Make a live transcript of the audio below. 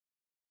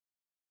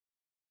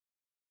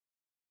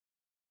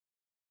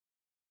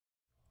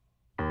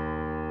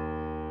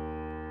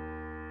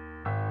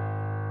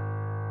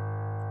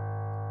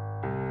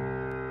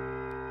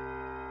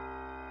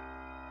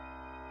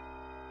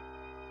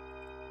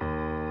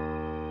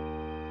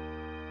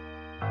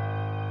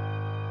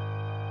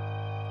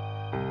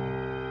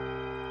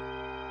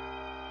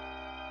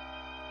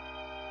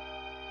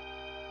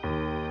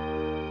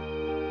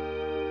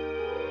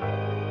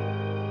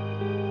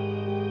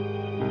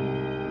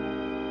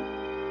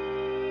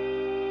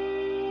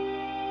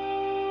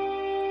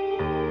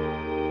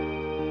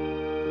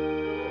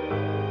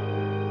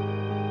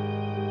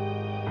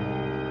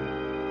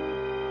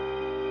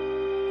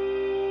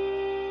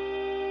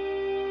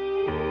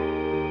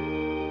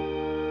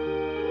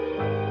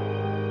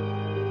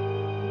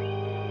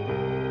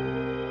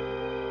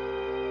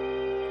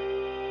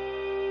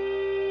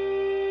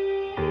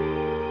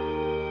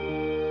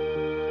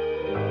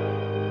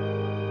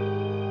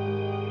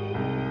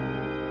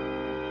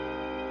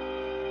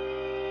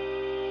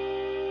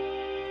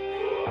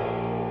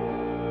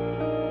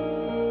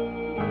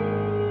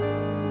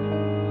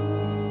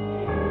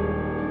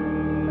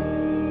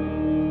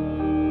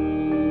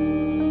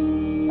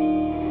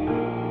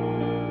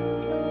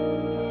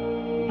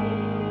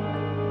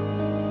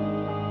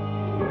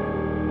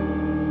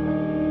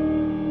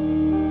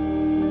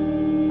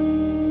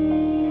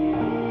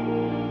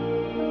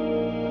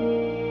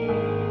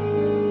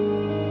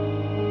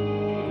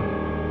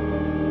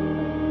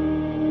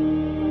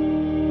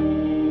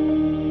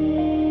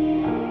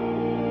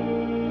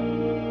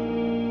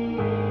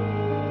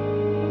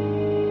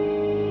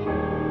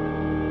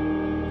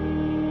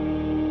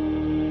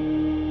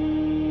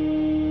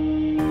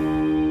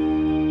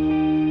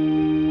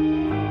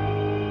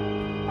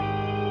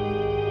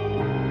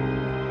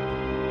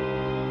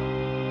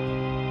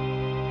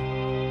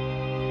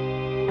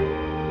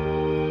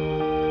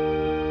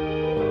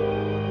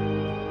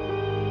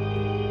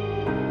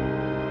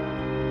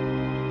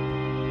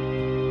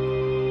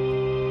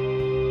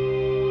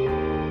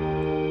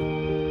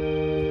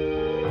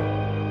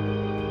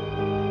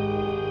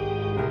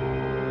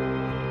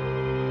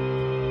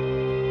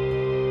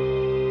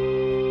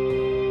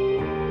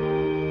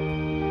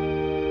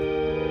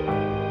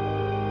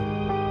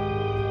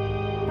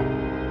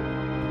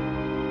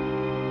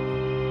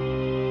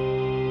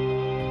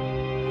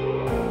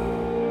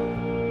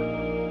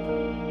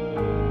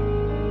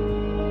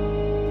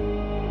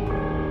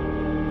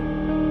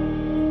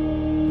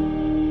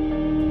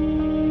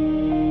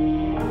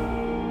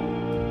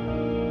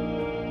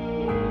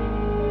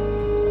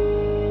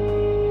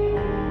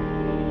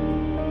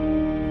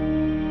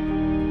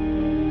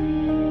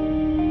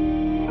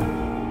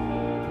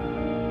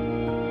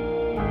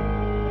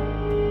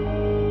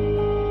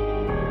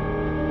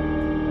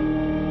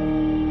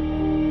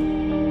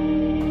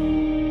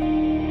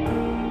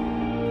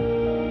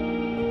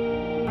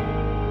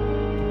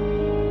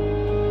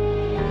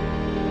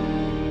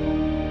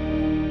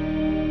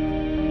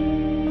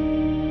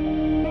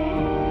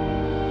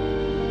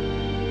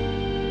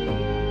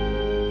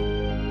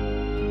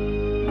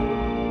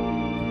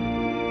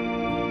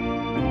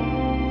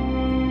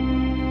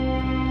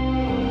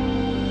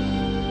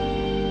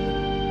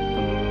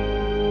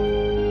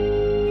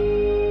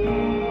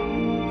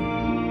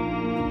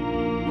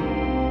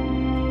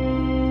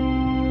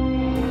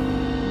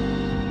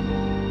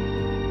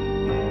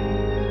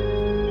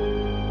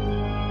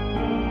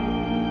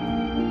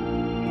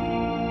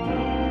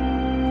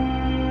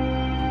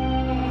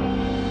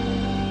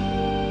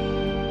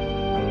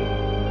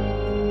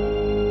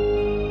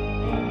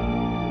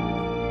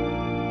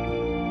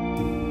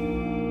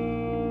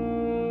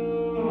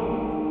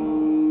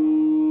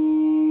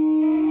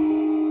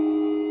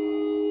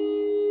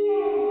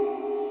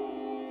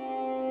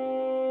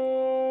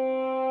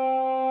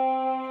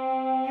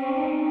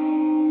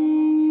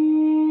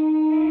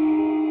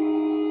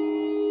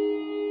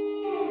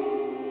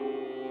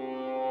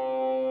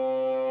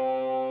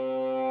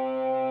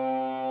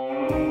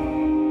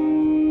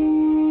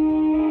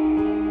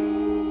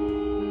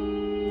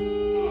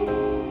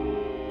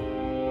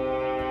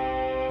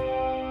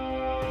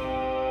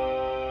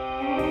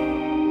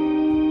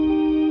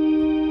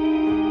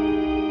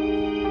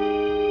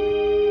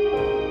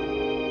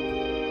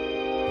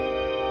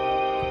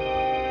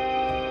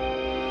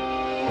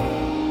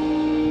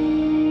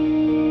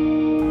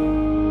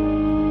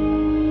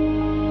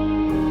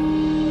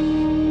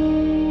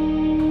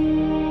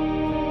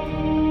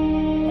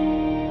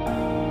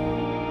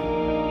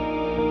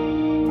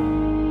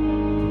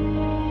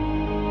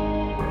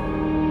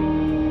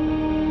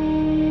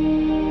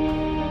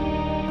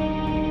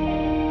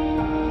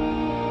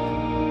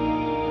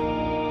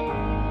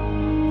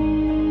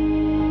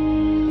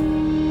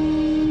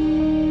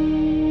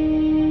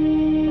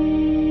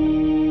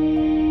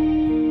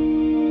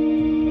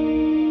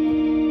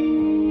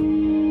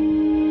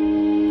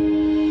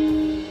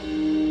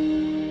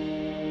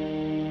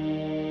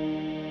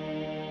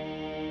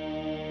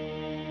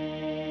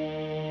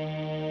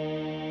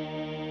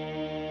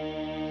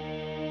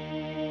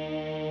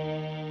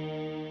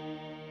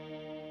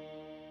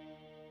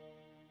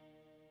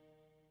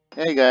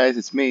Hey guys,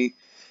 it's me.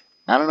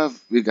 I don't know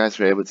if you guys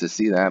were able to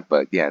see that,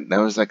 but yeah, that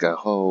was like a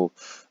whole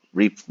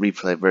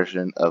replay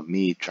version of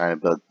me trying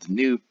to build the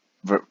new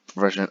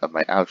version of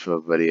my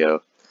outro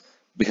video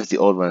because the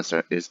old one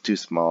is too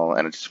small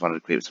and I just wanted to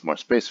create some more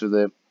space with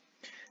it.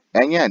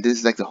 And yeah, this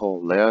is like the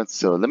whole layout.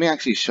 So let me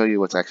actually show you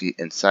what's actually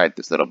inside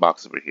this little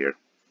box over here.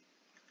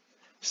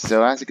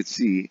 So as you can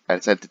see, I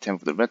decided to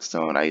temper the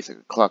redstone. I use like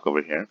a clock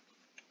over here.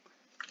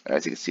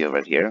 As you can see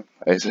over here.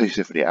 I also use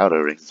it for the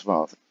outer rings as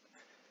well.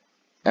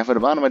 And for the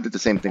bottom, I did the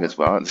same thing as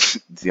well. It's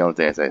the only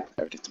thing is that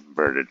everything's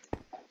inverted.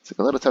 It's like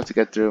a little tough to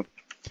get through.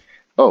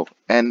 Oh,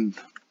 and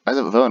as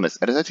a bonus,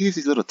 I decided to use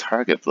these little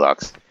target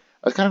blocks.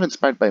 I was kind of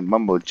inspired by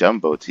Mumbo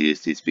Jumbo to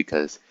use these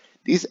because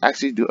these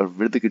actually do a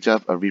really good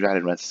job of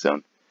rerouting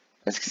redstone.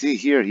 As you can see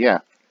here, yeah,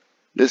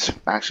 this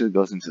actually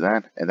goes into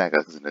that, and that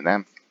goes into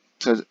that.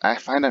 So I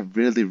find that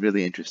really,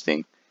 really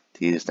interesting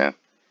to use them.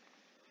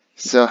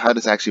 So how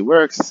this actually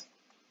works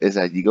is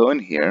that you go in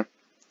here,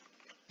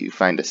 you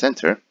find the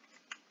center,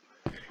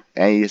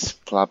 and you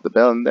just plop the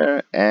bell in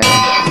there, and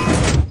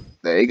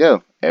there you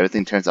go.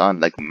 Everything turns on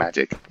like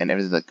magic, and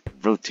everything like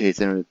rotates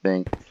and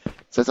everything.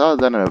 So it's all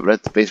done on a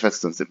red base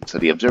redstone system. So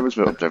the observers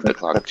will observe the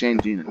clock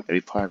changing, and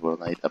every part will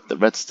light up the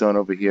redstone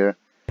over here.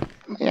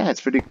 And yeah,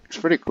 it's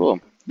pretty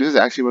cool. This is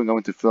actually where I'm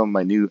going to film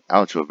my new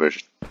outro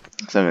version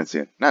sometime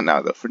soon. Not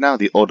now though. For now,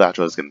 the old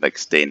outro is gonna like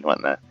stay and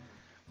whatnot.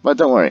 But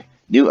don't worry,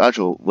 new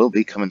outro will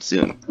be coming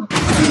soon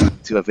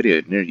to a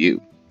video near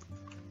you.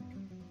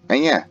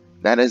 And yeah,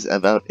 that is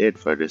about it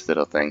for this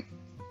little thing.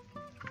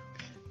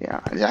 Yeah,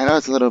 I know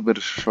it's a little bit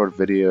of a short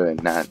video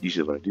and not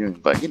usually what I'm doing,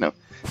 but you know,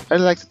 I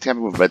like to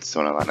tamper with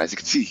redstone a lot. As you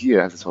can see here,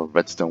 I have this whole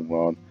redstone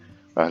world,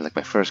 like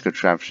my first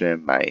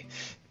contraption, my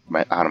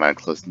automatic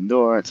closing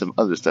door, and some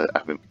other stuff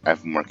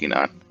I've been working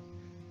on.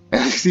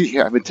 And as you see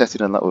here, I've been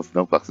testing a lot with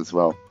notebooks as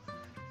well.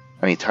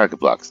 I mean, target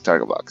blocks,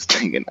 dang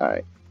it,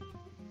 alright.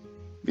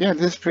 Yeah,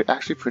 this is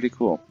actually pretty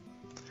cool.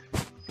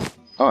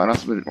 Oh, and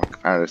also been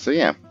working harder, so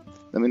yeah.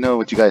 Let me know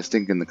what you guys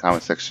think in the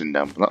comment section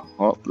down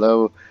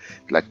below.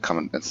 Like,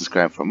 comment, and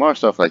subscribe for more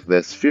stuff like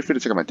this. Feel free to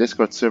check out my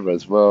Discord server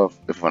as well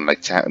if you want to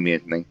like chat with me or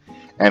anything.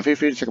 And feel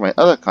free to check out my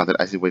other content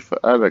as you wait for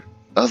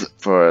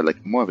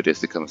like more videos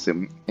to come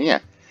soon. And yeah,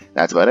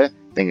 that's about it.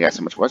 Thank you guys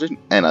so much for watching,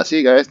 and I'll see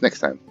you guys next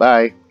time.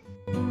 Bye.